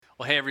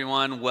Well, hey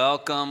everyone,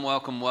 welcome,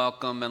 welcome,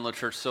 welcome. Menlo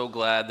Church, so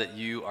glad that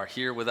you are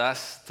here with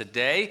us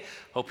today.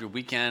 Hope your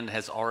weekend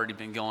has already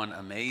been going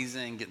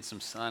amazing, getting some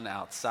sun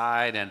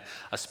outside. And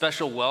a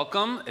special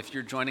welcome if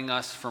you're joining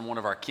us from one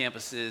of our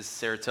campuses,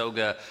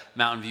 Saratoga,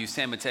 Mountain View,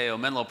 San Mateo,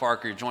 Menlo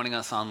Park, or you're joining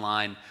us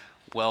online.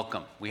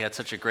 Welcome. We had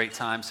such a great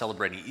time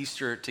celebrating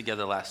Easter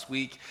together last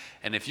week.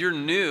 And if you're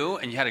new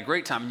and you had a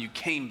great time and you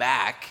came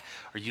back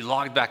or you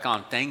logged back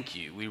on, thank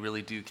you. We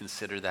really do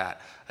consider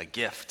that a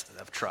gift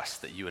of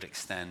trust that you would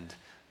extend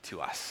to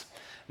us.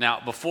 Now,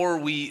 before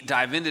we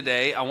dive in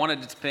today, I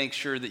wanted to make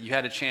sure that you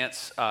had a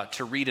chance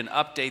to read an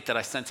update that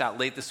I sent out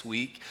late this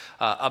week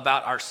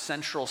about our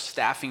central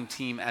staffing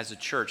team as a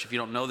church. If you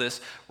don't know this,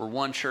 we're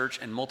one church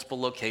in multiple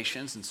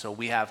locations, and so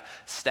we have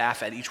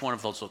staff at each one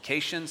of those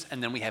locations,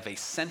 and then we have a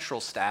central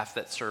staff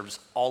that serves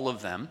all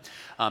of them.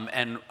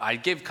 And I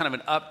gave kind of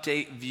an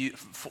update view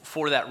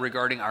for that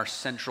regarding our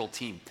central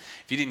team.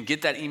 If you didn't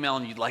get that email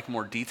and you'd like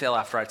more detail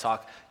after I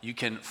talk, you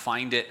can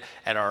find it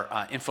at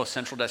our Info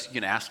Central desk.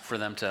 You can ask for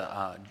them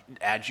to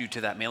add you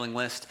to that mailing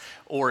list.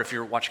 Or if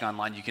you're watching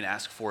online, you can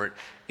ask for it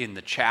in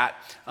the chat.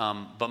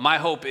 But my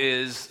hope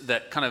is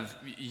that kind of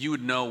you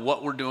would know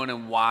what we're doing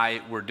and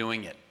why we're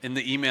doing it. In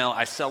the email,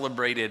 I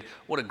celebrated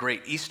what a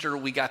great Easter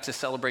we got to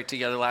celebrate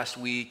together last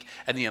week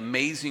and the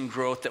amazing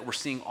growth that we're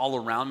seeing all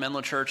around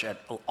Menlo Church at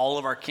all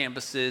of our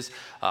campuses.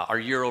 Our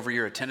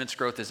year-over-year attendance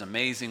growth is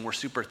amazing. We're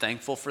super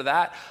thankful for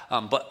that,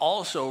 but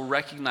also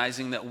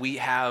recognizing that we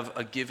have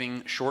a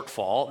giving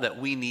shortfall that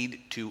we need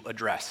to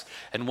address.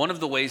 And one of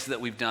the ways that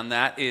we've done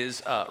that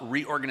is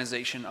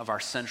reorganization of our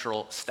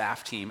central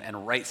staff team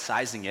and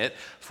right-sizing it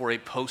for a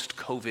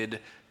post-COVID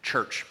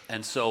church.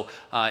 And so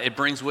it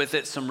brings with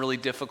it some really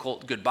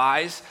difficult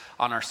goodbyes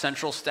on our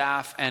central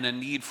staff and a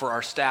need for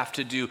our staff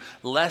to do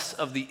less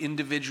of the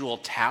individual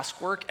task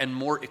work and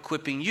more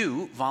equipping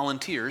you,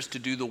 volunteers, to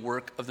do the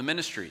work of the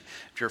ministry.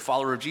 If you're a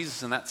follower of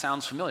Jesus and that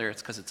sounds familiar,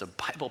 it's because it's a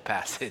Bible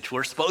passage.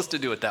 We're supposed to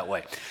do it that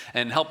way,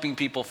 and helping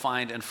people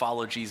find and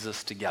follow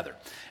Jesus together.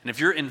 And if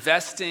you're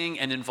investing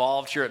and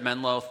involved here at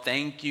Menlo,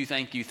 thank you,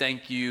 thank you,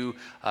 thank you.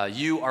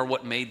 You are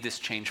what made this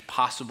change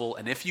possible.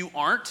 And if you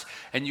aren't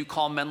and you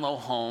call Menlo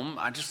home,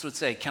 I just would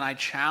say, can I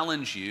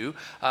challenge you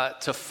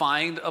to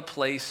find a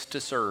place to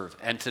serve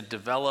and to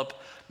develop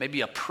maybe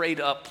a prayed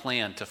up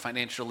plan to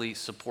financially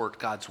support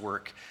God's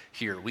work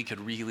here. We could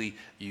really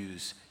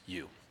use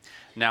you.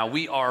 Now,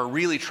 we are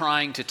really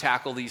trying to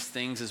tackle these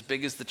things, as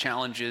big as the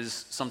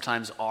challenges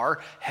sometimes are,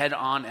 head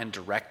on and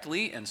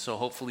directly, and so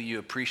hopefully you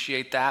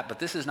appreciate that. But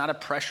this is not a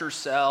pressure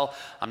sell.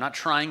 I'm not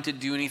trying to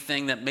do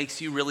anything that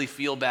makes you really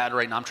feel bad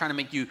right now. I'm trying to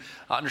make you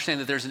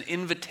understand that there's an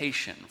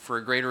invitation for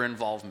a greater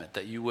involvement,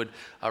 that you would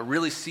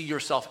really see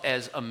yourself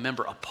as a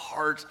member, a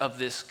part of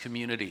this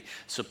community,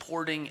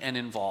 supporting and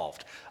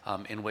involved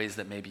in ways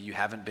that maybe you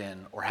haven't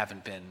been or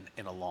haven't been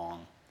in a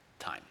long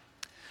time.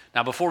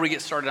 Now, before we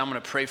get started, I'm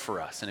going to pray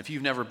for us. And if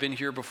you've never been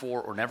here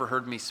before or never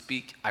heard me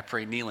speak, I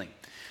pray kneeling.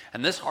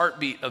 And this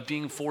heartbeat of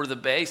being for the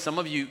Bay, some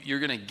of you, you're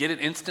going to get it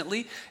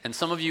instantly. And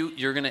some of you,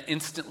 you're going to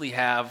instantly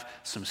have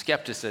some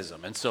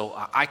skepticism. And so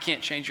I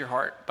can't change your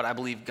heart, but I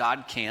believe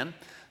God can.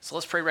 So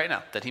let's pray right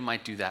now that he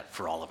might do that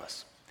for all of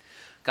us.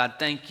 God,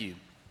 thank you.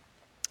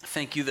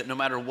 Thank you that no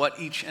matter what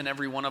each and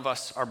every one of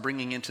us are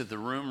bringing into the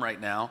room right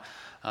now,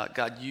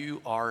 God,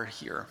 you are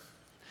here.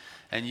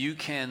 And you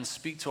can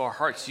speak to our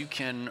hearts. You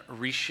can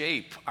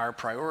reshape our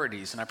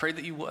priorities. And I pray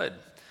that you would.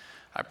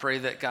 I pray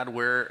that, God,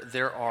 where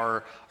there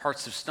are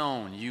hearts of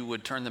stone, you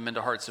would turn them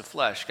into hearts of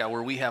flesh. God,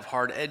 where we have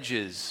hard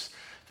edges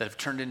that have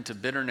turned into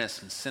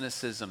bitterness and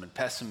cynicism and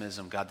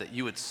pessimism, God, that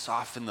you would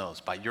soften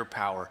those by your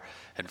power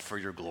and for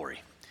your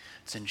glory.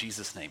 It's in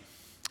Jesus' name.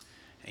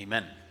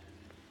 Amen.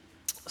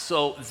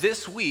 So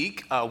this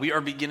week, we are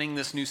beginning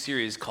this new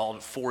series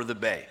called For the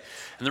Bay.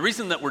 And the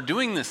reason that we're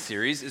doing this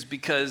series is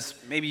because,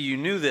 maybe you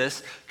knew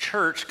this,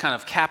 church, kind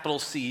of capital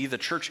C, the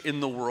church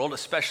in the world,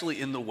 especially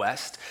in the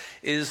West,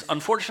 is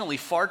unfortunately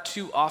far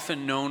too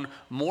often known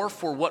more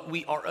for what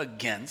we are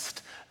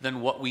against than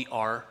what we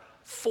are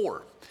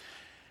for.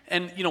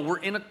 And, you know, we're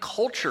in a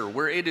culture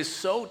where it is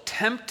so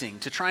tempting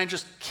to try and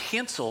just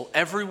cancel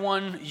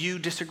everyone you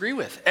disagree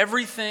with,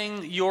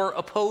 everything you're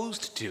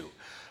opposed to.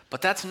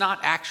 But that's not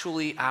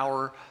actually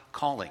our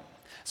calling.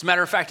 As a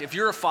matter of fact, if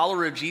you're a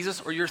follower of Jesus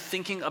or you're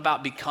thinking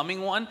about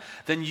becoming one,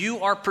 then you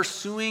are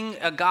pursuing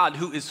a God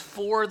who is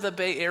for the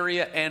Bay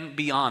Area and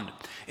beyond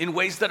in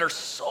ways that are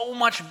so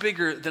much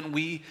bigger than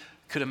we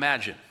could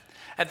imagine.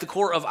 At the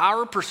core of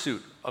our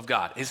pursuit of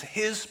God is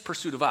his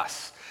pursuit of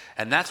us.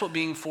 And that's what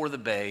being for the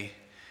Bay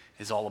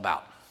is all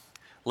about.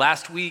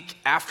 Last week,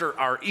 after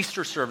our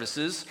Easter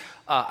services,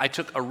 I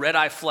took a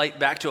red-eye flight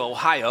back to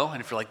Ohio.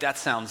 And if you're like, that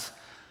sounds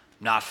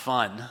not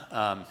fun,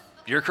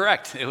 you're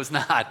correct. It was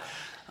not.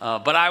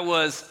 But I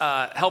was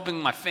helping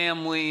my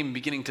family and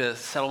beginning to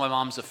settle my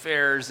mom's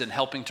affairs and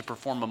helping to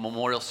perform a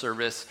memorial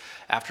service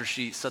after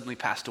she suddenly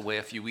passed away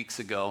a few weeks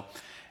ago.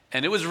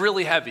 And it was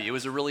really heavy. It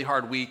was a really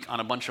hard week on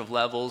a bunch of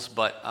levels,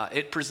 but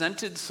it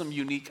presented some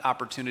unique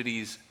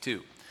opportunities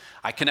too.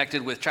 I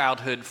connected with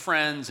childhood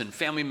friends and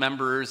family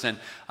members and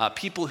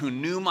people who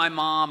knew my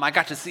mom. I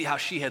got to see how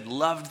she had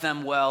loved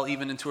them well,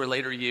 even into her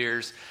later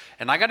years.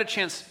 And I got a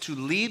chance to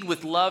lead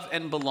with love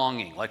and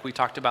belonging, like we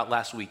talked about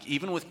last week,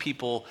 even with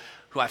people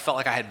who I felt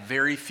like I had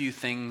very few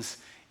things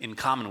in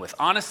common with.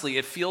 Honestly,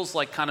 it feels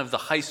like kind of the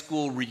high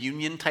school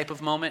reunion type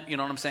of moment, you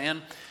know what I'm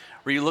saying?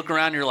 Where you look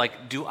around and you're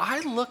like, do I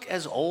look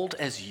as old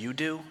as you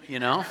do, you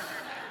know?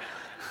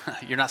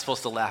 You're not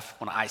supposed to laugh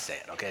when I say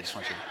it, okay? I just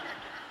want you to.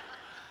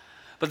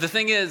 But the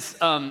thing is,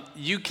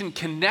 you can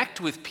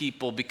connect with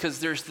people because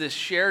there's this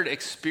shared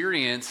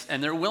experience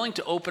and they're willing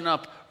to open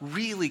up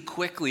really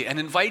quickly and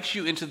invite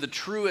you into the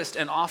truest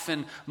and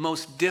often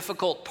most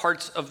difficult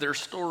parts of their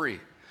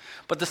story.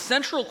 But the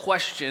central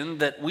question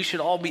that we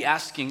should all be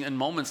asking in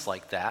moments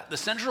like that, the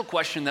central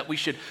question that we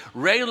should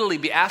regularly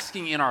be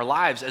asking in our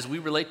lives as we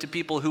relate to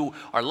people who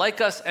are like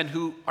us and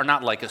who are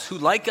not like us, who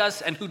like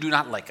us and who do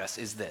not like us,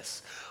 is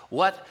this: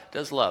 what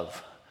does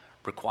love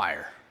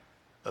require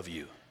of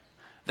you?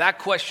 That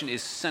question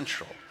is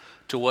central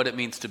to what it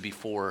means to be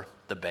for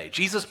the Bay.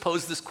 Jesus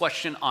posed this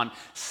question on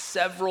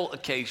several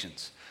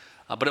occasions,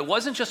 but it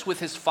wasn't just with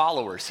his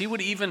followers. He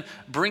would even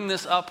bring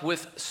this up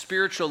with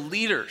spiritual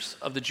leaders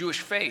of the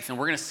Jewish faith, and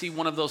we're going to see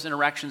one of those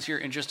interactions here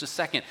in just a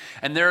second.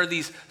 And there are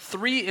these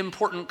three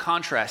important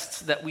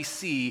contrasts that we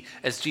see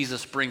as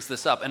Jesus brings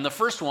this up. And the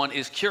first one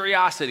is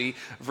curiosity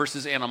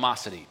versus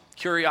animosity.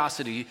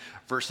 Curiosity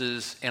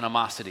versus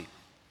animosity.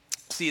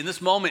 See, in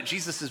this moment,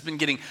 Jesus has been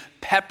getting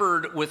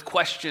peppered with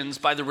questions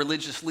by the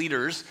religious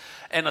leaders,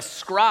 and a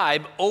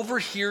scribe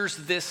overhears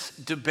this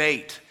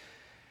debate,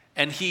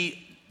 and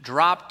he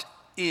dropped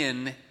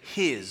in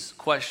his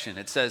question.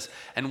 It says,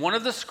 "And one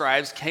of the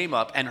scribes came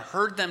up and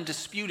heard them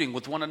disputing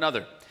with one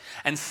another,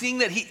 and seeing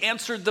that he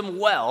answered them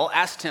well,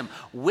 asked him,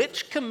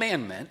 'Which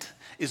commandment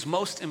is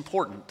most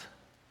important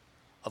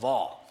of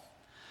all?'"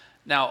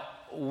 Now,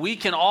 we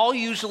can all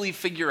usually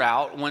figure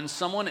out when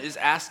someone is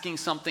asking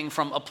something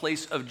from a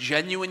place of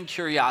genuine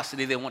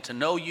curiosity. They want to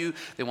know you,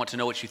 they want to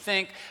know what you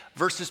think,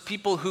 versus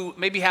people who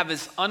maybe have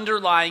this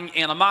underlying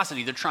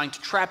animosity. They're trying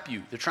to trap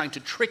you, they're trying to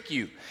trick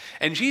you.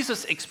 And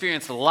Jesus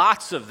experienced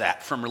lots of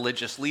that from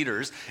religious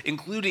leaders,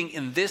 including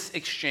in this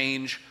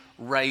exchange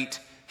right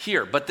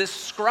here. But this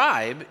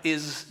scribe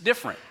is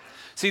different.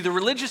 See, the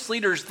religious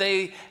leaders,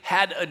 they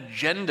had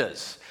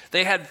agendas.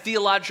 They had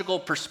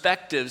theological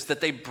perspectives that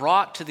they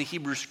brought to the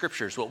Hebrew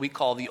Scriptures, what we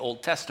call the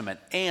Old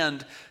Testament,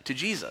 and to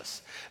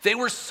Jesus. They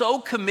were so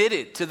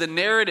committed to the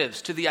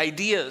narratives, to the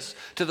ideas,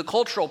 to the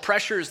cultural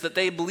pressures that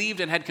they believed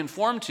and had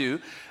conformed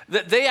to,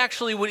 that they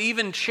actually would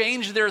even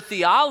change their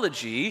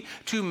theology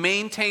to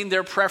maintain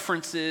their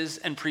preferences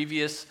and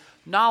previous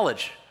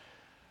knowledge.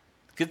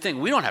 Good thing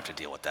we don't have to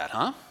deal with that,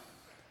 huh?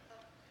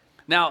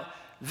 Now,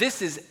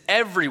 this is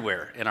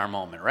everywhere in our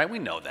moment, right? We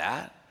know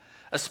that.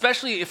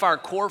 Especially if our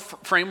core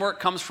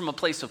framework comes from a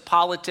place of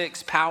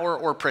politics, power,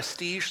 or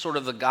prestige, sort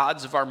of the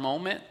gods of our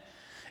moment.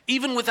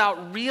 Even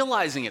without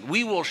realizing it,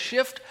 we will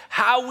shift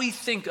how we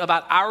think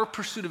about our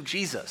pursuit of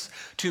Jesus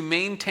to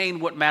maintain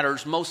what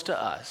matters most to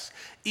us,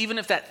 even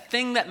if that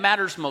thing that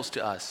matters most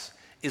to us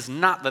is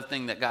not the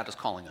thing that God is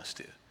calling us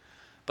to.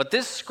 But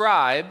this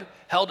scribe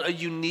held a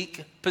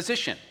unique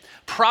position.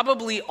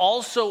 Probably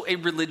also a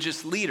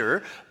religious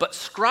leader, but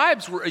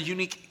scribes were a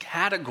unique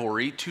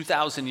category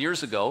 2,000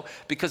 years ago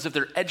because of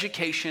their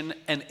education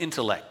and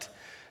intellect.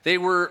 They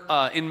were,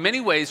 in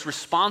many ways,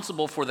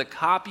 responsible for the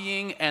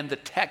copying and the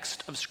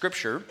text of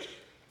Scripture,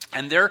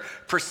 and their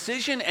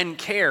precision and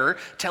care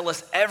tell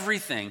us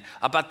everything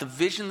about the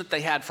vision that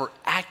they had for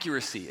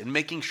accuracy and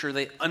making sure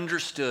they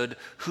understood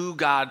who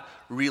God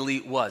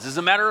really was. As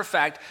a matter of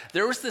fact,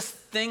 there was this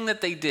thing that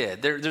they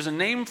did. There's a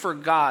name for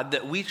God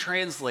that we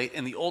translate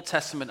in the Old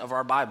Testament of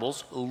our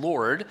Bibles,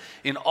 Lord,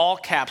 in all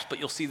caps, but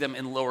you'll see them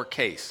in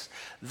lowercase.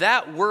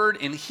 That word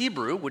in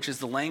Hebrew, which is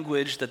the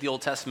language that the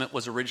Old Testament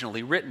was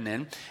originally written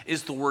in,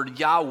 is the word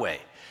Yahweh.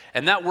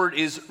 And that word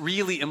is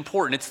really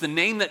important. It's the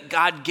name that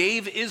God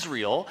gave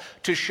Israel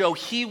to show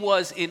he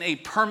was in a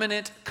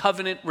permanent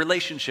covenant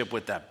relationship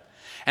with them.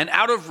 And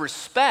out of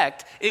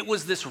respect, it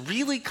was this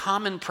really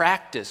common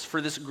practice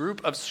for this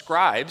group of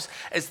scribes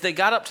as they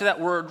got up to that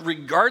word,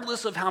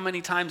 regardless of how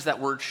many times that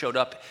word showed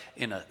up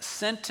in a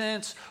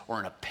sentence or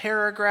in a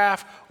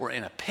paragraph or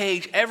in a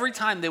page. Every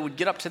time they would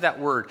get up to that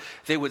word,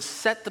 they would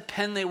set the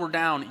pen they were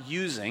down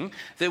using.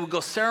 They would go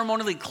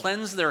ceremonially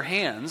cleanse their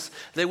hands.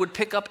 They would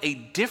pick up a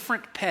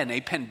different pen, a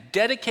pen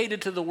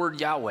dedicated to the word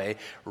Yahweh,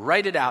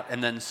 write it out,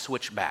 and then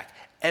switch back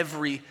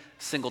every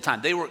single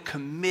time. They were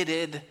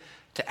committed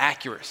to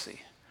accuracy.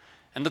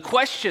 And the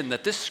question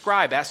that this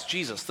scribe asked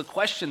Jesus, the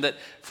question that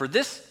for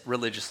this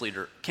religious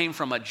leader came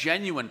from a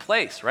genuine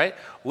place, right?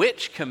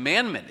 Which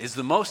commandment is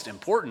the most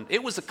important?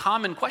 It was a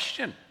common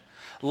question.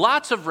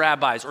 Lots of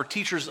rabbis or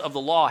teachers of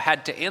the law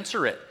had to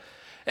answer it.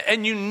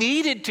 And you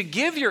needed to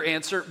give your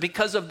answer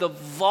because of the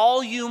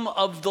volume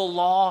of the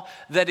law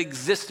that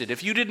existed.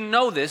 If you didn't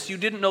know this, you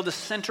didn't know the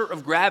center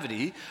of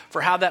gravity for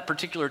how that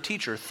particular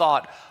teacher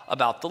thought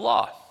about the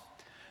law.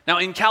 Now,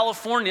 in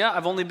California,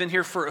 I've only been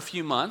here for a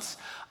few months,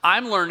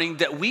 I'm learning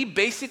that we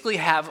basically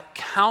have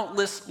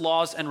countless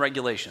laws and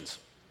regulations.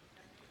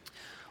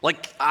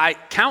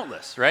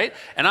 Countless, right?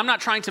 And I'm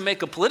not trying to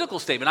make a political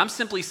statement. I'm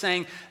simply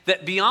saying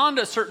that beyond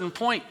a certain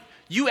point,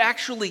 you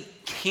actually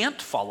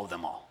can't follow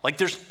them all.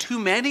 There's too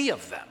many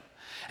of them.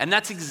 And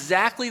that's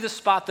exactly the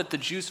spot that the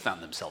Jews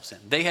found themselves in.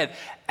 They had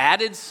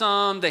added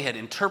some, they had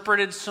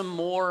interpreted some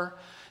more.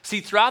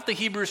 See, throughout the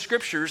Hebrew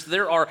scriptures,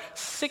 there are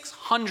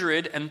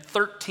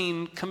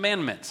 613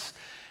 commandments.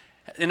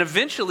 And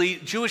eventually,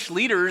 Jewish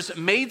leaders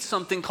made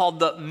something called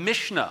the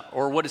Mishnah,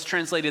 or what is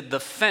translated the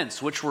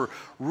fence, which were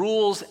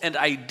rules and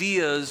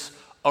ideas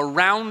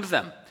around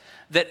them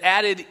that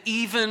added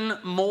even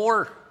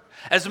more.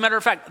 As a matter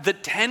of fact, the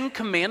 10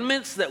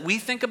 commandments that we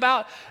think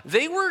about,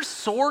 they were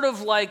sort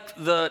of like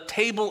the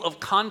table of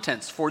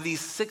contents for these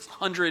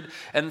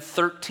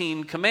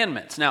 613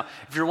 commandments. Now,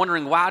 if you're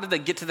wondering, why did they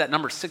get to that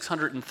number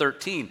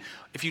 613?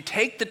 If you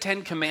take the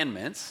 10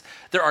 commandments,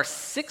 there are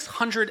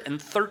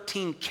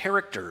 613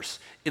 characters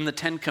in the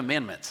 10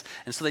 commandments.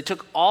 And so they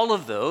took all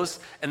of those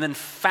and then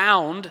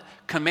found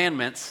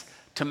commandments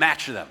to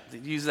match them.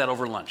 Use that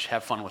over lunch.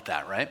 Have fun with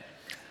that, right?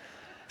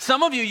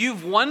 Some of you,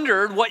 you've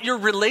wondered what your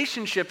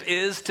relationship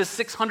is to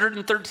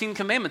 613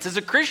 commandments. As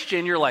a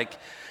Christian, you're like,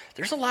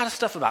 there's a lot of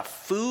stuff about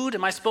food.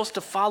 Am I supposed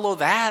to follow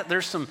that?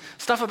 There's some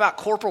stuff about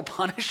corporal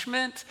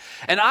punishment.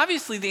 And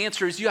obviously the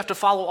answer is you have to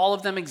follow all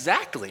of them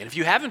exactly. And if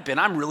you haven't been,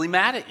 I'm really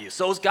mad at you.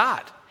 So is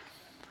God.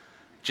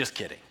 Just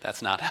kidding.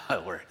 That's not how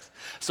it works.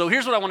 So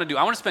here's what I want to do.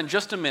 I want to spend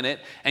just a minute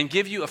and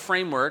give you a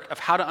framework of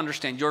how to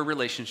understand your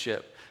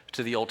relationship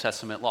to the Old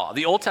Testament law.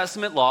 The Old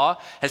Testament law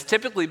has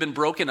typically been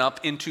broken up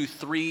into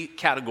 3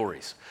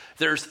 categories.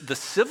 There's the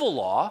civil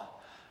law,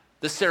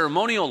 the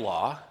ceremonial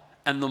law,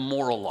 and the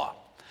moral law.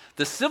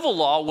 The civil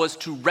law was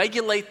to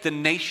regulate the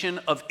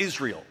nation of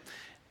Israel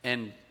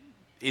and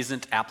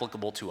isn't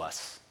applicable to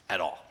us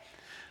at all.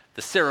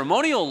 The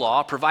ceremonial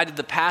law provided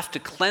the path to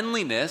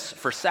cleanliness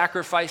for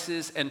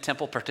sacrifices and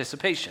temple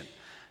participation.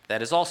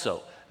 That is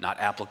also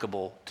not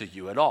applicable to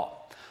you at all.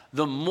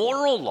 The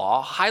moral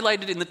law,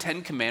 highlighted in the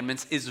 10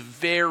 Commandments, is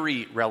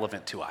very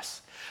relevant to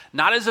us.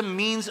 Not as a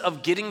means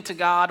of getting to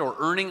God or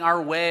earning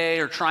our way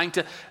or trying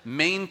to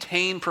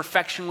maintain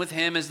perfection with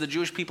Him as the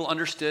Jewish people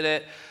understood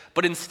it,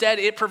 but instead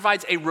it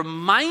provides a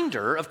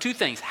reminder of 2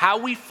 things: how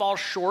we fall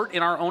short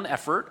in our own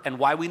effort and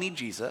why we need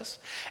Jesus,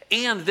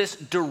 and this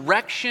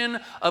direction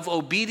of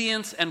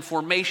obedience and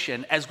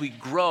formation as we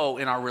grow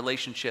in our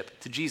relationship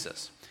to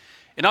Jesus.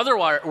 In other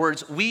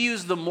words, we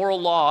use the moral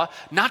law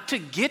not to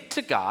get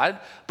to God,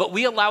 but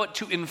we allow it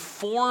to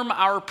inform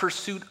our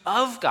pursuit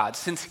of God,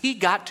 since He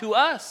got to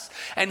us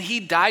and He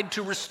died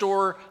to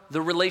restore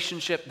the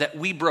relationship that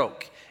we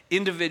broke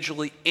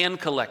individually and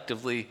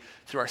collectively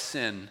through our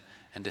sin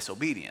and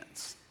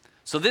disobedience.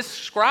 So this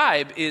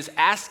scribe is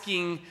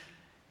asking,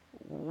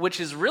 which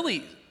is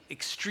really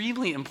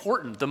extremely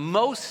important, the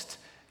most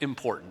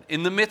important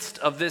in the midst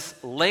of this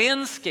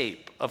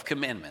landscape of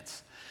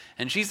commandments.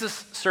 And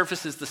Jesus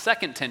surfaces the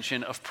second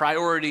tension of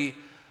priority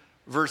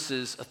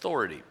versus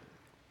authority.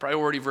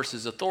 Priority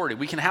versus authority.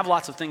 We can have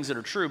lots of things that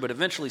are true, but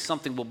eventually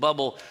something will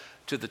bubble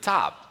to the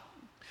top.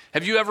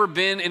 Have you ever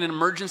been in an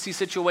emergency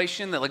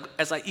situation that,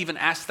 as I even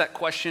asked that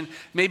question,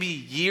 maybe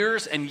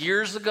years and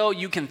years ago,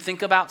 you can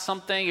think about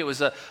something? It was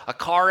a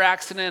car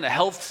accident, a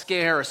health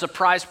scare, a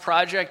surprise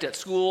project at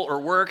school or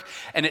work,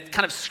 and it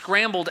kind of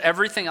scrambled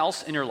everything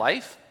else in your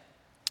life?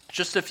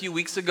 Just a few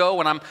weeks ago,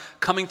 when I'm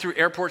coming through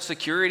airport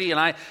security and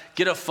I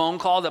get a phone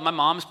call that my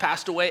mom's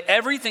passed away,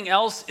 everything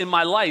else in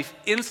my life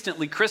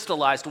instantly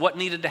crystallized what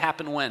needed to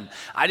happen when.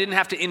 I didn't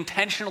have to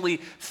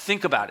intentionally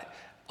think about it.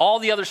 All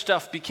the other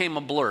stuff became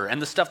a blur,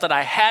 and the stuff that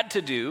I had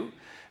to do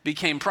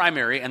became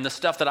primary, and the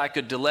stuff that I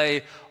could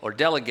delay or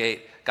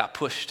delegate got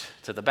pushed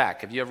to the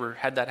back. Have you ever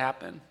had that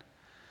happen?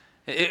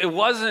 It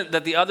wasn't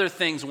that the other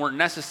things weren't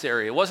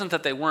necessary. It wasn't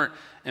that they weren't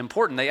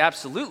important. They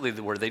absolutely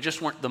were. They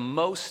just weren't the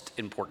most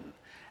important.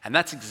 And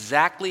that's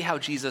exactly how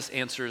Jesus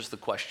answers the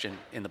question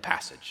in the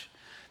passage.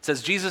 It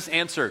says, Jesus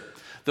answered,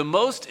 "The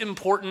most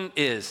important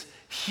is,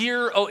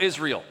 hear, O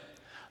Israel,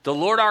 the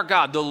Lord our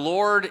God, the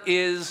Lord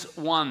is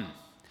one.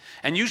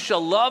 And you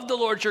shall love the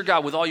Lord your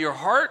God with all your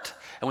heart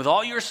and with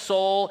all your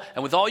soul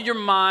and with all your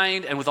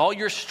mind and with all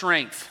your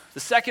strength."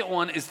 The second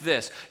one is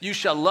this: you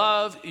shall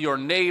love your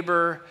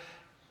neighbor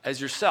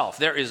as yourself.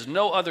 There is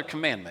no other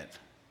commandment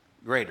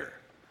greater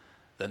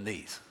than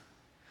these.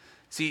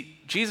 See,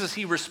 Jesus,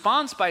 he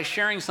responds by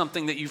sharing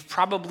something that you've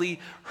probably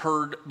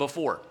heard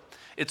before.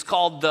 It's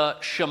called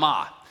the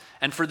Shema.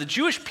 And for the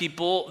Jewish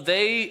people,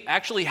 they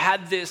actually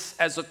had this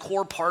as a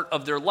core part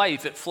of their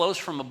life. It flows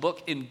from a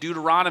book in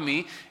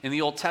Deuteronomy in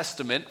the Old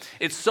Testament.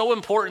 It's so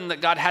important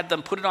that God had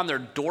them put it on their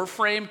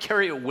doorframe,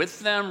 carry it with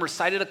them,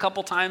 recite it a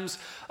couple times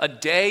a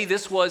day.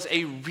 This was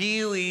a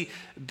really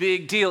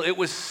big deal. It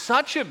was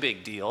such a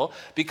big deal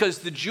because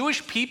the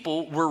Jewish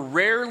people were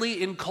rarely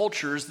in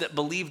cultures that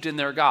believed in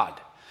their God.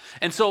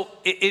 And so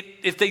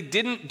if they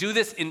didn't do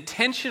this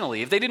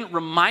intentionally, if they didn't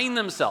remind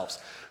themselves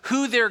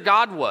who their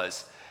God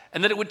was,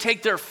 and that it would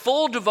take their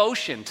full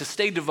devotion to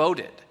stay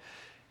devoted,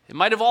 It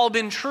might have all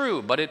been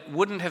true, but it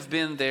wouldn't have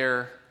been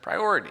their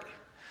priority.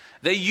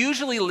 They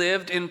usually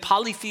lived in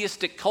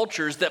polytheistic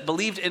cultures that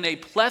believed in a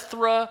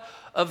plethora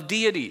of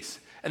deities,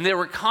 and they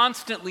were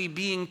constantly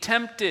being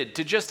tempted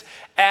to just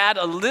add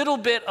a little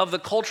bit of the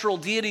cultural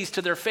deities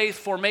to their faith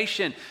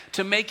formation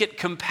to make it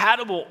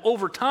compatible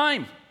over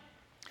time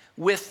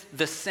with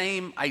the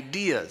same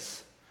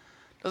ideas.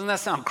 Doesn't that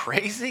sound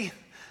crazy?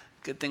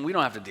 Good thing we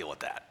don't have to deal with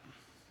that.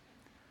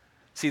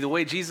 See, the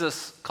way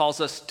Jesus calls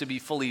us to be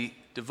fully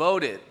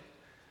devoted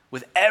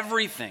with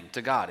everything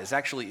to God is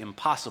actually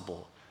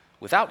impossible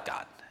without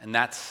God. And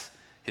that's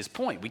his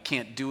point. We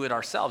can't do it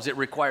ourselves. It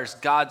requires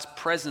God's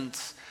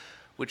presence,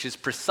 which is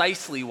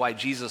precisely why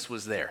Jesus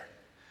was there.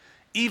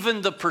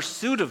 Even the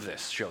pursuit of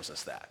this shows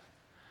us that.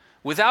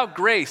 Without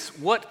grace,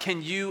 what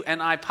can you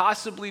and I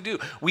possibly do?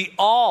 We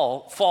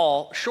all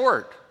fall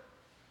short.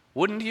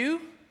 Wouldn't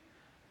you?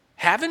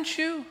 Haven't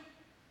you?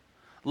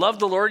 Love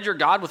the Lord your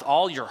God with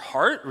all your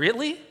heart?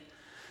 Really?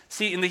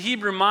 See, in the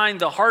Hebrew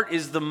mind, the heart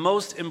is the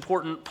most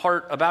important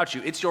part about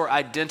you. It's your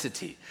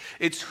identity.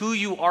 It's who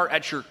you are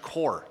at your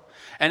core.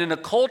 And in a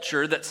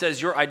culture that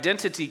says your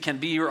identity can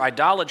be your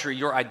idolatry,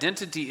 your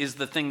identity is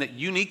the thing that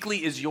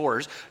uniquely is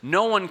yours,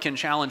 no one can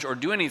challenge or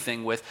do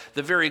anything with,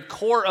 the very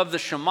core of the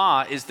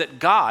Shema is that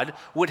God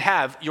would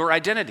have your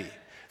identity,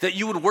 that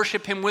you would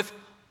worship him with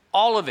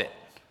all of it.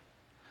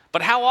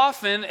 But how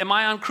often am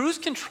I on cruise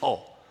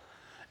control,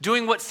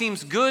 doing what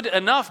seems good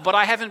enough, but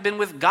I haven't been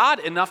with God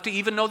enough to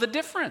even know the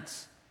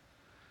difference?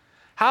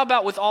 How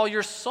about with all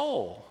your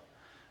soul,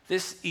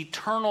 this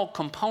eternal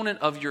component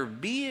of your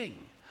being?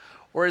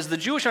 Or as the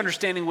Jewish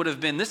understanding would have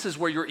been, this is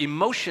where your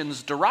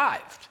emotions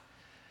derived.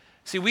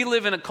 See, we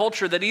live in a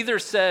culture that either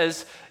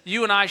says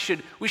you and I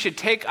we should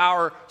take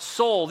our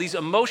soul, these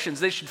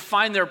emotions, they should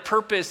find their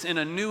purpose in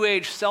a new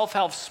age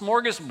self-help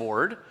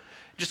smorgasbord,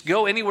 just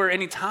go anywhere,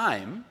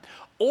 anytime.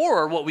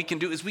 Or what we can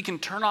do is we can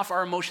turn off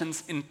our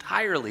emotions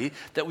entirely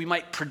that we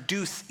might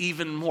produce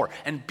even more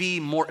and be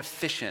more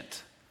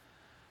efficient.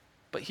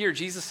 But here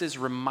Jesus is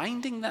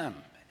reminding them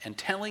and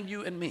telling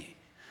you and me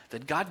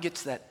that God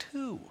gets that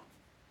too.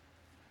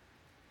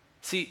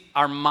 See,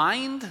 our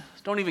mind,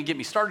 don't even get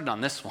me started on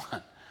this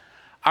one.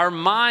 Our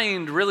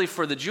mind really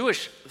for the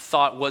Jewish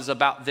thought was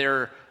about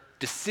their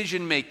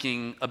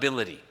decision-making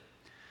ability.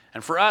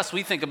 And for us,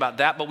 we think about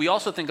that, but we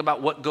also think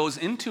about what goes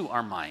into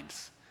our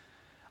minds.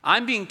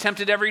 I'm being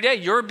tempted every day.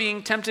 You're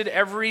being tempted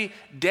every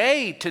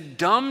day to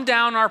dumb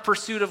down our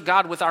pursuit of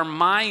God with our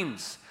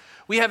minds.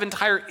 We have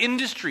entire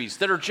industries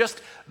that are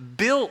just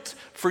built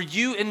for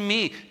you and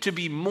me to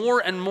be more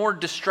and more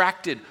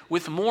distracted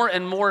with more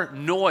and more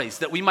noise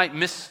that we might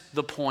miss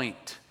the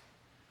point.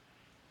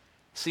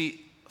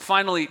 See,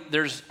 finally,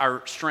 there's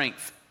our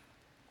strength.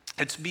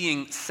 It's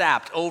being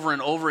sapped over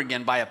and over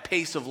again by a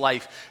pace of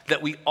life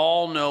that we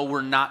all know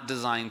we're not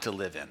designed to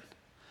live in.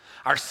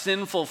 Our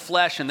sinful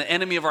flesh and the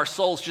enemy of our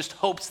souls just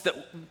hopes that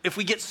if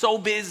we get so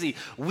busy,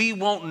 we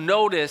won't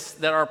notice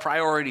that our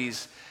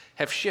priorities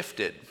have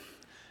shifted.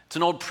 It's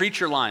an old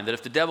preacher line that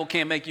if the devil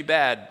can't make you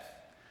bad,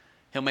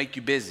 he'll make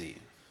you busy.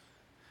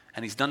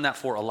 And he's done that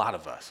for a lot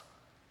of us.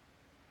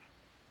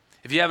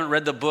 If you haven't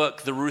read the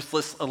book, The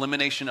Ruthless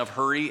Elimination of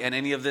Hurry, and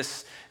any of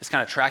this is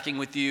kind of tracking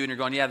with you and you're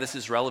going, yeah, this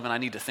is relevant, I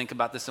need to think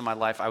about this in my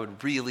life, I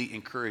would really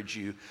encourage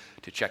you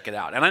to check it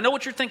out. And I know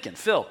what you're thinking,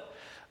 Phil.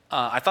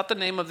 I thought the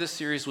name of this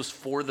series was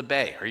For the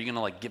Bay. Are you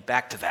going to get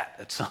back to that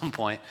at some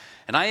point?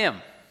 And I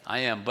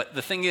am. But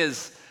the thing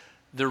is,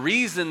 the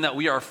reason that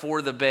we are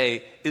for the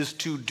Bay is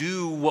to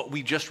do what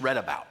we just read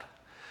about.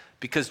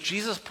 Because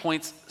Jesus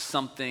points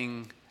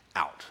something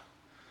out.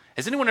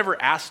 Has anyone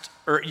ever asked,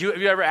 or have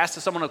you ever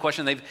asked someone a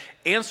question, they've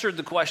answered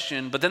the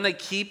question, but then they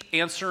keep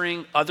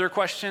answering other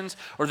questions,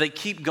 or they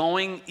keep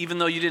going even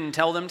though you didn't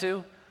tell them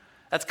to?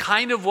 That's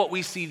kind of what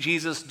we see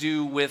Jesus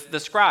do with the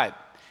scribe.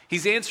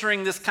 He's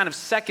answering this kind of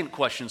second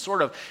question,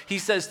 sort of. He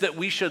says that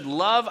we should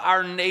love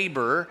our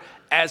neighbor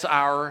as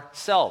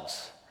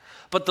ourselves.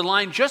 But the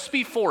line just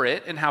before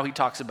it, and how he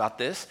talks about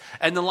this,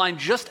 and the line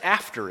just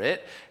after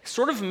it,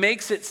 sort of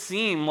makes it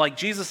seem like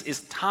Jesus is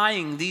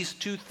tying these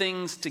two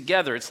things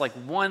together. It's like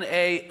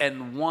 1A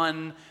and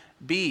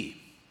 1B.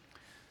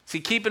 See,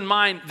 keep in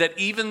mind that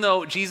even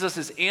though Jesus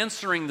is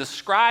answering the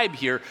scribe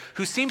here,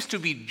 who seems to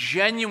be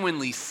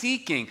genuinely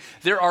seeking,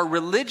 there are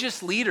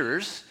religious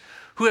leaders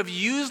who have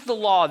used the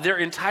law their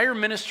entire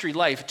ministry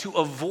life to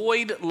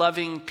avoid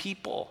loving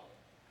people.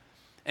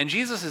 And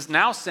Jesus is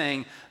now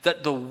saying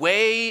that the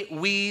way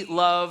we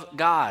love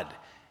God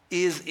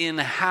is in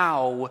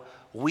how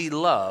we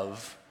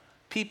love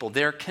people.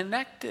 They're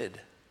connected.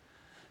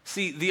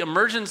 See, the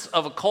emergence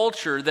of a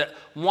culture that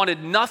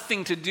wanted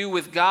nothing to do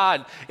with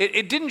God,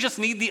 it didn't just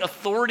need the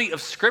authority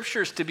of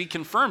scriptures to be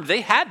confirmed.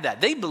 They had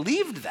that. They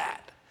believed that.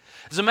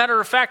 As a matter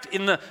of fact,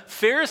 in the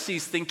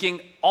Pharisees'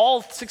 thinking,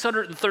 all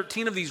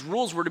 613 of these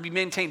rules were to be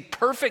maintained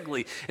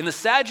perfectly. In the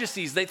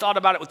Sadducees, they thought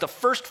about it with the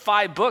first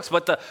 5 books,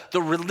 but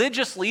the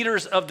religious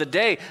leaders of the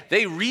day,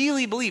 they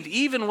really believed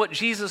even what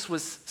Jesus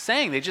was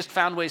saying. They just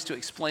found ways to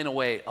explain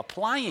away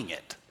applying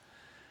it.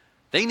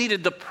 They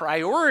needed the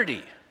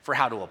priority for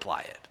how to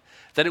apply it.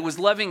 that it was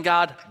loving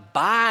God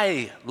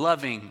by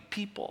loving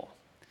people.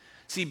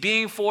 See,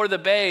 being for the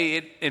Bay,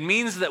 it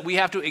means that we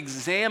have to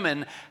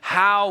examine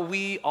how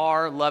we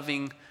are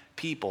loving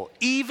people,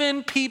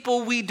 even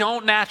people we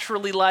don't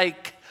naturally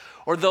like,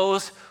 or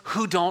those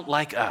who don't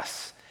like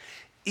us,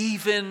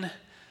 even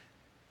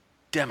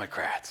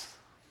Democrats,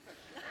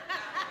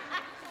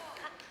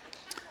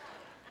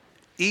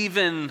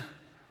 even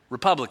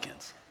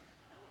Republicans,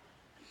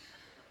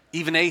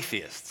 even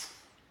atheists,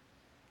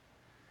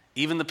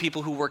 even the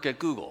people who work at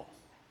Google,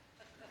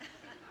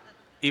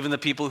 even the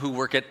people who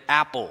work at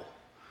Apple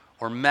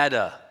or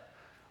Meta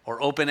or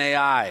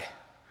OpenAI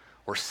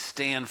or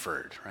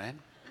Stanford, right?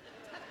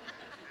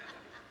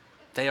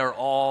 They are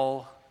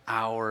all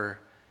our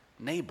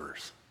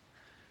neighbors.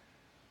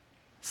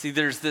 See,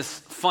 there's this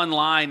fun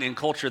line in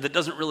culture that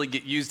doesn't really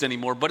get used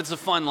anymore, but it's a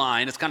fun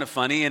line. It's kind of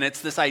funny, and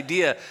it's this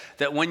idea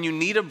that when you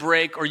need a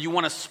break or you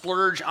want to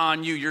splurge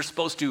on you, you're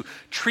supposed to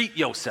treat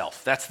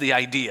yourself. That's the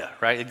idea,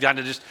 right? You got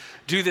to just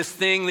do this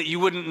thing that you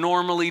wouldn't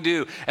normally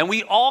do. And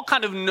we all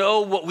kind of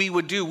know what we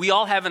would do. We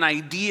all have an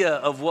idea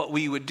of what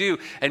we would do.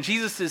 And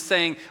Jesus is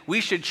saying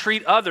we should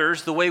treat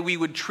others the way we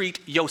would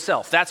treat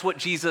yourself. That's what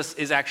Jesus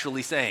is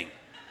actually saying.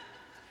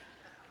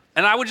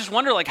 And I would just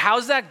wonder, like,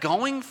 how's that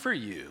going for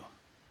you?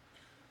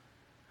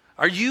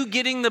 Are you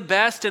getting the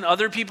best and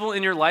other people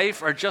in your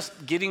life are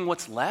just getting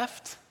what's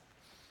left?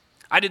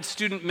 I did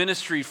student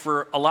ministry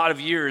for a lot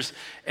of years,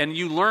 and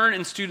you learn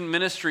in student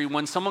ministry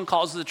when someone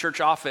calls the church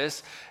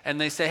office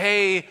and they say,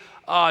 hey,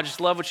 I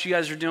just love what you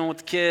guys are doing with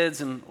the kids,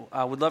 and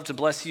I would love to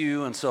bless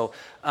you. And so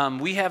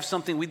we have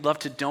something we'd love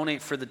to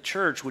donate for the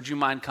church. Would you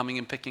mind coming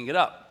and picking it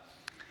up?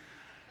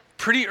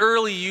 Pretty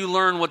early, you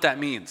learn what that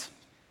means.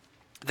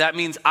 That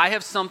means I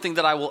have something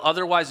that I will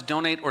otherwise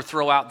donate or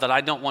throw out that I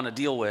don't want to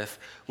deal with.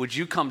 Would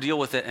you come deal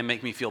with it and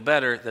make me feel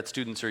better that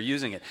students are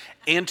using it?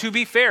 And to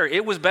be fair,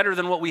 it was better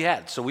than what we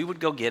had, so we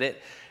would go get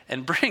it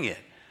and bring it.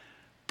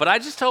 But I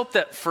just hope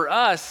that for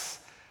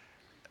us,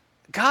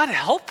 God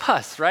help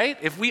us, right?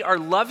 If we are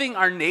loving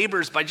our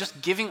neighbors by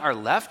just giving our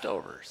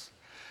leftovers,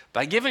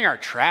 by giving our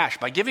trash,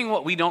 by giving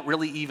what we don't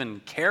really even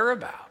care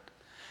about.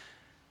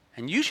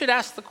 And you should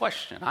ask the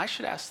question, I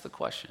should ask the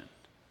question,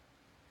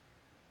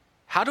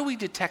 how do we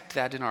detect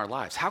that in our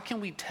lives? How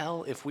can we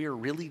tell if we are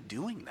really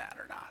doing that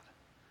or not?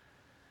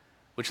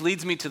 Which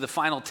leads me to the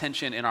final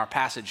tension in our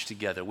passage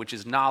together, which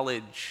is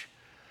knowledge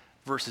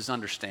versus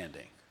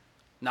understanding.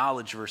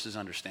 Knowledge versus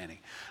understanding.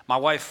 My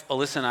wife,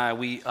 Alyssa, and I,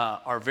 we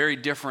are very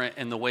different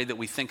in the way that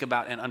we think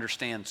about and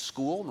understand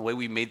school, the way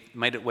we made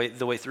it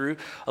the way through.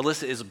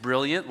 Alyssa is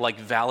brilliant, like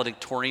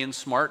valedictorian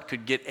smart,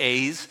 could get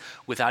A's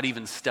without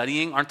even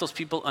studying. Aren't those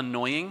people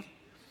annoying?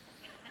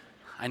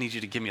 I need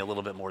you to give me a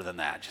little bit more than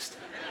that.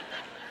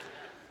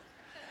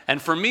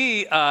 And for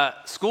me,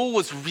 school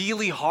was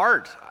really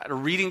hard. I had a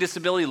reading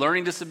disability,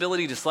 learning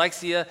disability,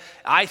 dyslexia.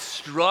 I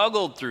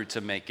struggled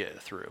to make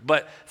it through.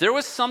 But there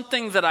was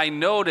something that I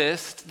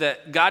noticed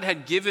that God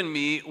had given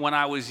me when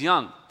I was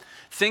young.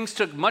 Things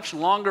took much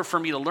longer for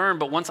me to learn,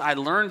 but once I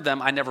learned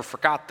them, I never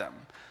forgot them.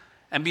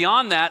 And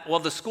beyond that, well,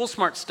 the school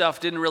smart stuff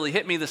didn't really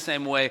hit me the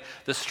same way.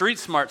 The street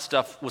smart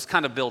stuff was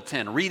kind of built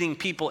in. Reading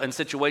people and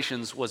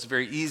situations was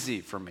very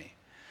easy for me.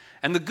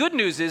 And the good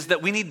news is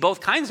that we need both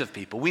kinds of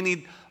people. We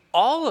need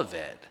all of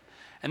it.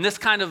 And this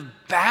kind of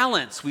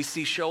balance we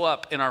see show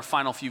up in our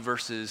final few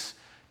verses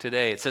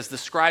today. It says, the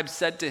scribe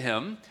said to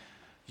him,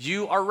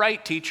 you are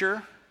right,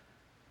 teacher.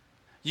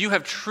 You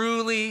have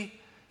truly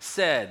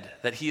said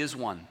that he is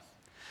one,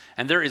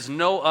 and there is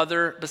no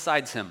other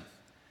besides him.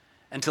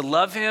 And to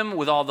love him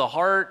with all the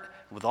heart,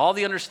 with all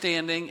the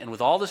understanding, and with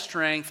all the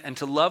strength, and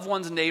to love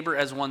one's neighbor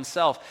as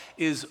oneself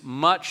is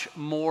much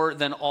more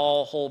than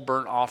all whole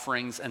burnt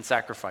offerings and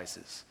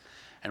sacrifices.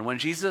 And when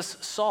Jesus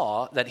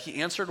saw that he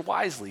answered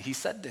wisely, he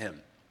said to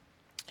him,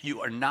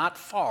 you are not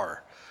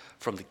far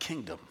from the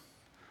kingdom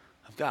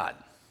of God.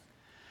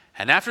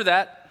 And after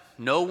that,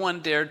 no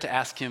one dared to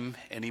ask him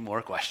any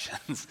more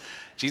questions.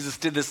 Jesus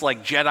did this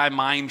like Jedi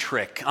mind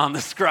trick on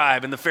the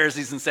scribe, and the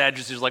Pharisees and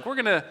Sadducees were like, we're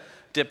going to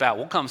dip out.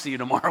 We'll come see you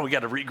tomorrow. We got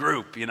to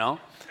regroup, you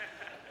know?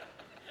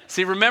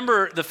 See,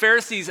 remember, the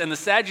Pharisees and the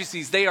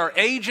Sadducees, they are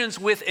agents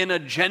with an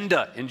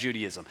agenda in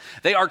Judaism.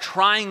 They are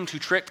trying to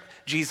trick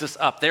Jesus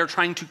up. They are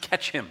trying to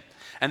catch him.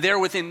 And they're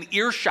within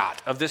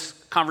earshot of this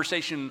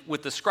conversation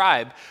with the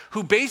scribe,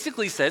 who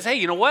basically says, hey,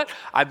 you know what?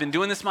 I've been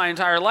doing this my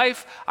entire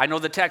life. I know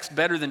the text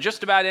better than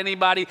just about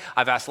anybody.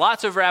 I've asked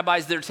lots of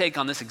rabbis their take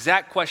on this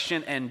exact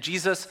question. And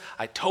Jesus,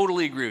 I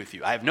totally agree with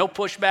you. I have no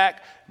pushback,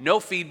 no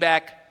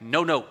feedback,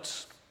 no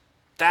notes.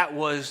 That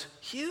was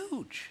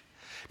huge.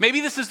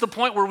 Maybe this is the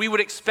point where we would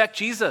expect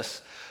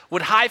Jesus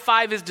would high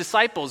five his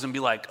disciples and be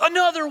like,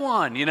 another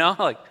one, you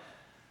know?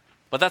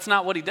 But that's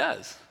not what he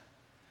does.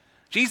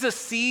 Jesus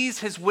sees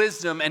his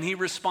wisdom and he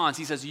responds.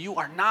 He says, you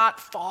are not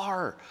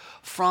far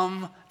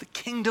from the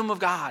kingdom of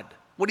God.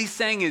 What he's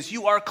saying is,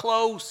 you are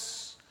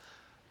close,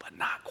 but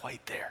not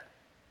quite there.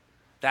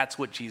 That's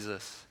what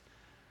Jesus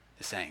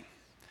is saying.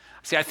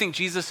 See, I think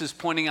Jesus is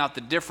pointing out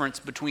the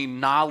difference between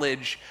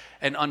knowledge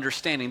and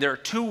understanding. There are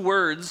two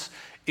words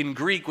in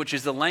Greek, which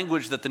is the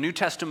language that the New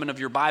Testament of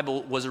your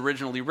Bible was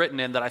originally written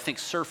in, that I think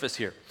surface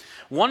here.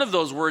 One of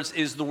those words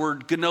is the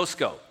word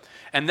gnosko.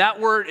 And that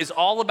word is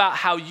all about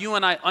how you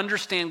and I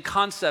understand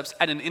concepts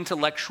at an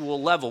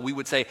intellectual level. We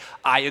would say,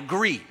 I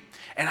agree.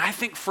 And I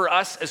think for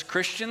us as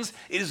Christians,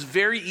 it is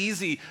very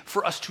easy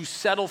for us to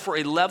settle for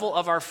a level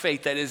of our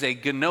faith that is a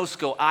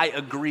gnosko, I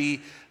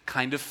agree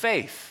kind of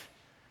faith.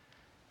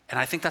 And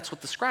I think that's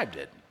what the scribe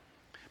did.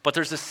 But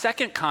there's a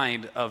second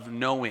kind of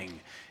knowing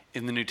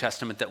in the New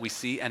Testament that we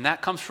see, and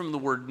that comes from the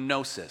word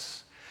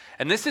gnosis.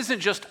 And this isn't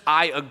just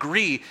I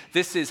agree,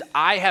 this is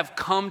I have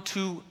come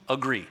to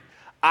agree.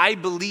 I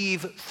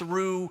believe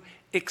through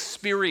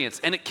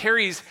experience, and it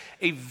carries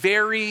a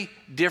very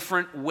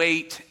different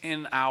weight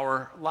in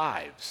our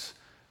lives.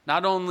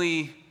 Not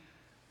only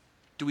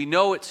do we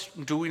know it's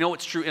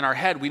true in our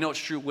head, we know it's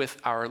true with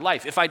our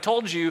life. If I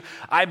told you,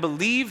 I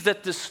believe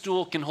that this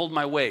stool can hold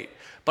my weight,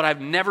 but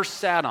I've never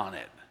sat on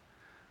it,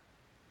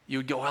 you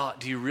would go, well,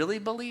 do you really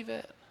believe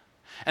it?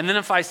 And then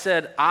if I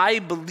said, I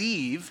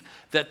believe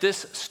that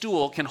this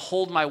stool can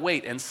hold my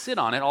weight and sit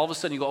on it, all of a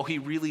sudden you go, oh, he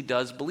really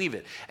does believe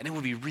it. And it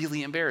would be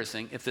really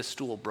embarrassing if this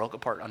stool broke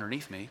apart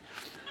underneath me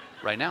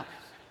right now.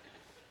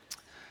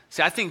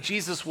 See, I think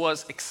Jesus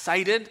was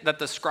excited that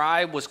the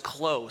scribe was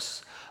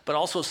close, but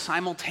also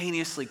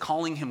simultaneously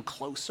calling him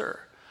closer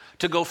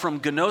to go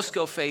from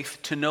gnosko faith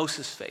to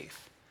gnosis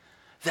faith.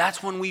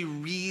 That's when we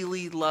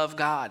really love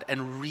God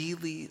and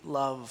really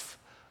love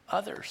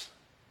others.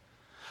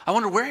 I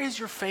wonder, where is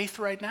your faith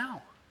right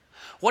now?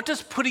 What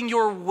does putting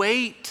your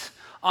weight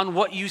on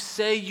what you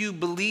say you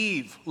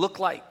believe look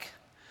like?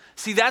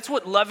 See, that's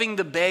what loving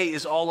the Bay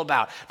is all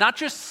about. Not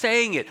just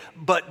saying it,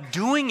 but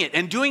doing it.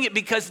 And doing it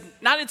because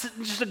not it's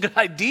just a good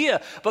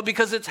idea, but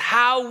because it's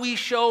how we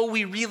show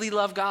we really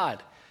love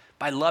God.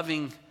 By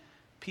loving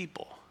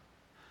people.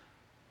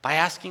 By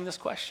asking this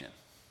question.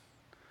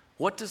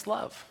 What does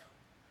love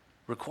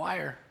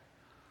require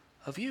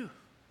of you?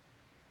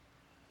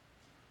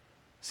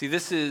 See,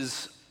 this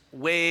is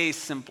way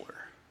simpler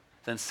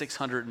than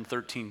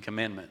 613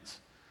 commandments,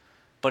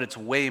 but it's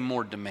way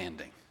more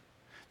demanding.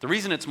 The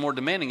reason it's more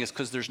demanding is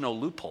because there's no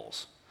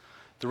loopholes.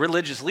 The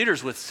religious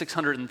leaders with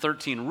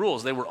 613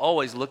 rules, they were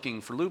always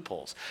looking for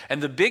loopholes.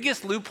 And the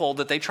biggest loophole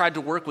that they tried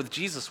to work with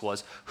Jesus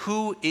was,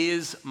 who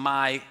is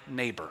my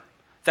neighbor?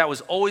 That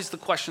was always the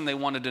question they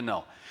wanted to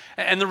know.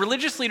 And the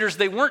religious leaders,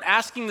 they weren't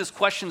asking this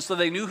question so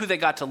they knew who they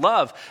got to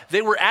love.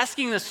 They were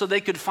asking this so they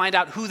could find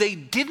out who they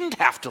didn't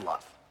have to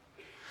love.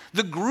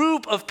 The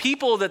group of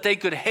people that they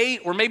could hate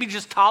or maybe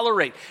just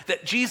tolerate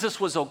that Jesus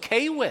was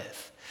okay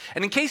with.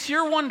 And in case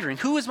you're wondering,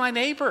 who is my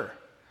neighbor?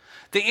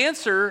 The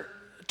answer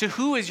to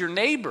who is your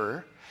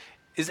neighbor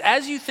is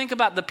as you think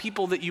about the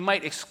people that you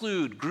might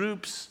exclude,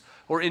 groups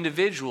or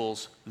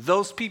individuals,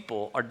 those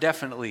people are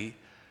definitely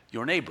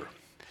your neighbor.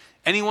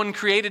 Anyone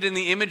created in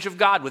the image of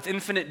God with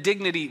infinite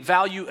dignity,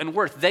 value, and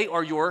worth, they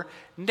are your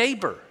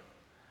neighbor.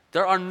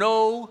 There are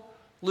no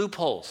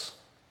loopholes.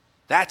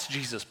 That's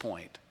Jesus'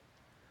 point.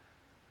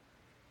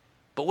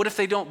 But what if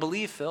they don't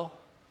believe, Phil?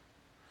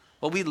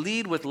 Well, we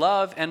lead with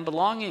love and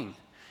belonging,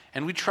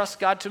 and we trust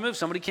God to move.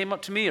 Somebody came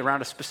up to me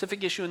around a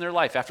specific issue in their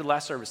life after the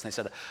last service, and they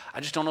said,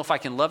 I just don't know if I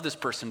can love this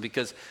person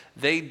because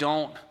they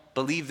don't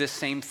believe this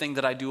same thing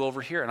that I do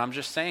over here. And I'm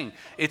just saying,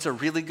 it's a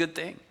really good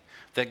thing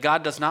that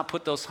God does not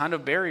put those kind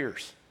of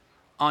barriers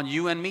on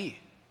you and me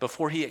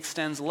before he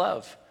extends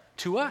love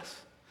to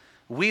us.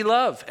 We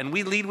love, and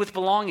we lead with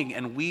belonging,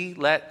 and we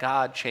let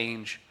God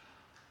change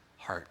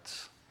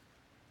hearts.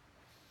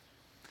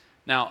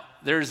 Now,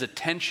 there's a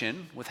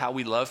tension with how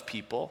we love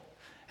people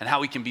and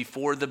how we can be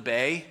for the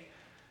Bay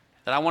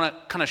that I want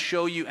to kind of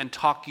show you and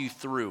talk you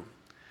through.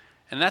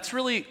 And that's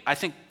really, I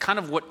think, kind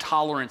of what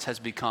tolerance has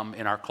become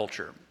in our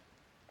culture.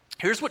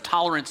 Here's what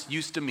tolerance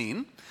used to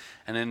mean.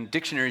 And in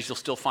dictionaries, you'll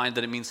still find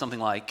that it means something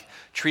like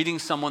treating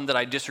someone that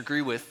I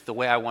disagree with the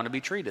way I want to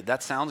be treated.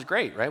 That sounds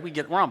great, right?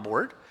 We're on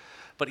board.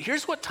 But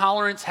here's what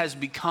tolerance has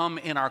become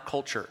in our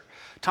culture.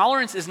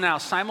 Tolerance is now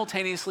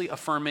simultaneously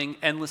affirming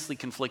endlessly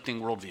conflicting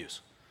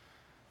worldviews.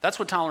 That's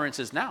what tolerance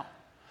is now.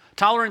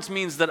 Tolerance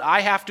means that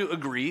I have to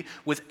agree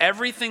with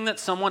everything that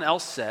someone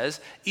else says,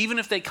 even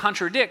if they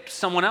contradict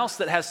someone else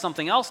that has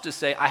something else to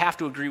say, I have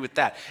to agree with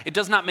that. It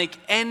does not make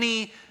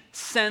any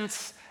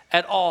sense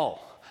at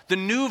all. The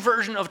new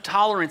version of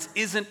tolerance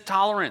isn't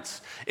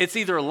tolerance. It's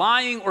either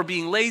lying or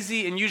being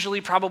lazy, and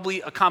usually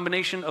probably a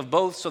combination of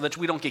both so that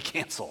we don't get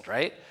canceled,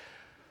 right?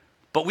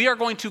 But we are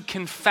going to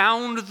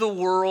confound the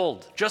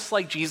world, just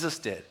like Jesus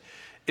did,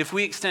 if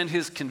we extend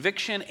his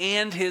conviction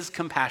and his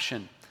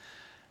compassion.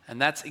 And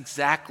that's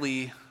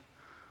exactly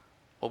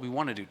what we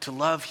want to do, to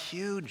love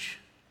huge.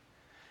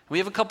 We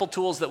have a couple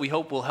tools that we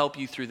hope will help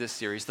you through this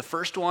series. The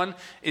first one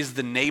is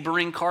the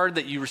neighboring card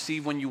that you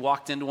received when you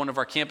walked into one of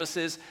our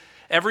campuses.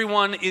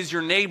 Everyone is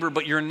your neighbor,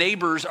 but your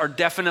neighbors are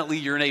definitely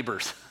your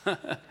neighbors.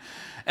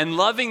 And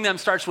loving them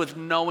starts with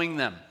knowing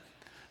them.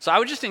 So I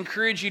would just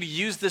encourage you to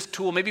use this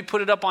tool. Maybe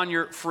put it up on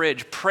your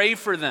fridge. Pray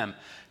for them.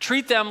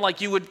 Treat them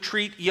like you would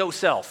treat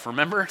yourself.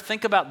 Remember?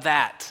 Think about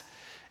that.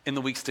 in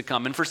the weeks to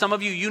come. And for some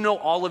of you, you know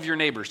all of your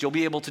neighbors. You'll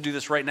be able to do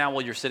this right now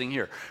while you're sitting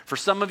here. For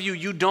some of you,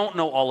 you don't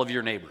know all of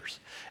your neighbors.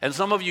 And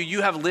some of you,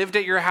 you have lived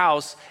at your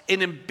house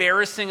an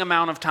embarrassing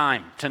amount of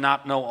time to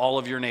not know all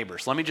of your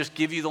neighbors. Let me just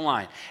give you the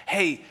line.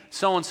 Hey,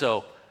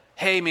 so-and-so,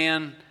 hey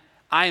man,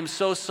 I am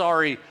so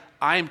sorry.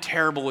 I am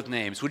terrible with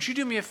names. Would you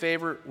do me a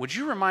favor? Would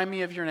you remind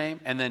me of your name?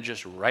 And then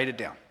just write it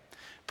down.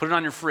 Put it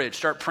on your fridge.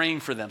 Start praying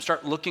for them.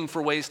 Start looking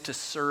for ways to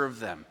serve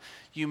them.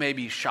 You may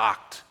be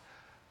shocked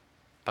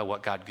by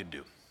what God could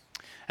do.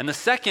 And the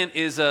second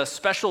is a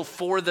special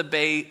For the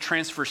Bay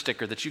transfer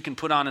sticker that you can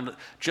put on, and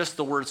just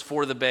the words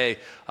For the Bay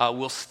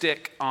will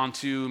stick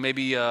onto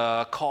maybe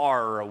a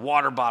car or a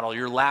water bottle,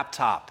 your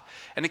laptop.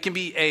 And it can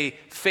be a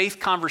faith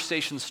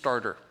conversation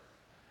starter.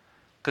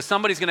 Because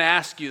somebody's going to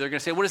ask you, they're going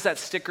to say, what does that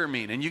sticker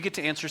mean? And you get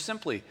to answer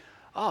simply,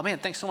 oh man,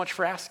 thanks so much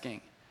for asking.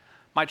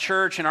 My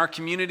church and our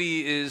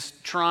community is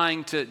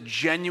trying to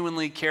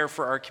genuinely care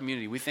for our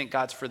community. We think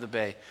God's for the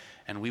Bay,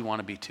 and we want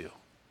to be too.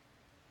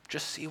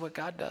 Just see what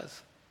God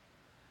does.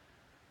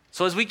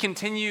 So as we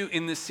continue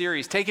in this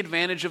series, take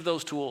advantage of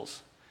those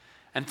tools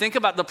and think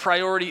about the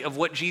priority of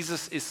what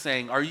Jesus is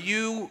saying. Are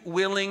you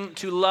willing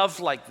to love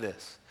like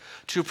this?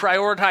 To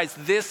prioritize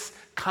this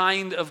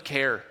kind of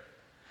care?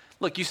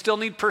 Look, you still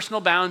need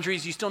personal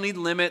boundaries, you still need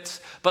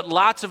limits, but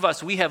lots of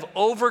us, we have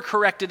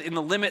overcorrected in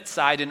the limit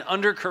side and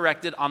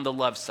undercorrected on the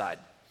love side.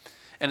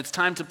 And it's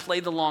time to play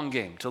the long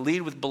game, to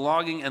lead with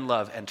belonging and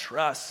love and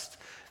trust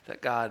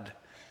that God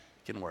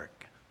can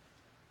work.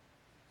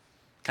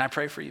 Can I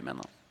pray for you,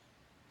 Menlo?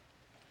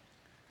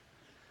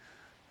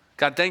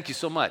 God, thank you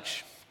so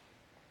much.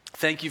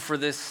 Thank you for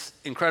this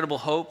incredible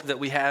hope that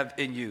we have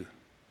in you,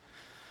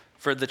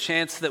 for the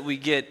chance that we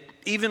get,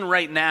 even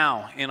right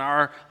now in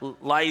our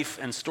life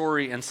and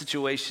story and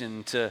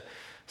situation, to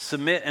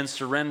submit and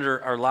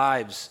surrender our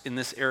lives in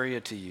this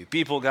area to you.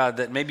 People, God,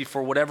 that maybe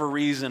for whatever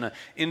reason, an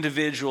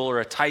individual or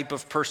a type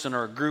of person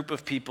or a group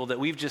of people that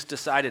we've just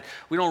decided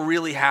we don't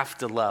really have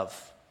to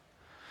love.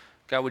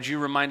 God, would you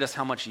remind us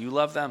how much you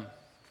love them?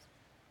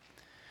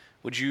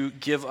 Would you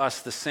give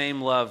us the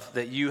same love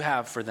that you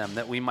have for them,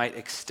 that we might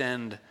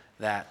extend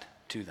that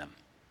to them?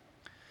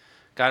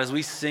 God, as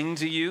we sing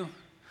to you,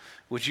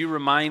 would you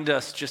remind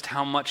us just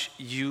how much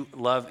you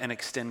love and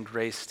extend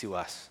grace to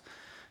us?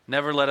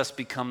 Never let us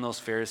become those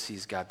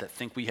Pharisees, God, that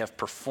think we have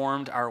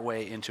performed our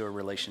way into a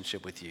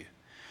relationship with you.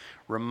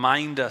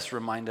 Remind us,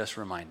 remind us,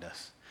 remind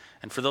us.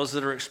 And for those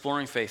that are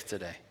exploring faith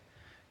today,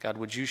 God,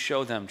 would you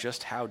show them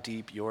just how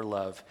deep your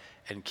love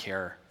and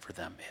care for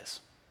them is?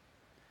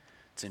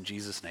 It's in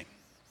Jesus' name.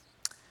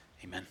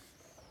 Amen.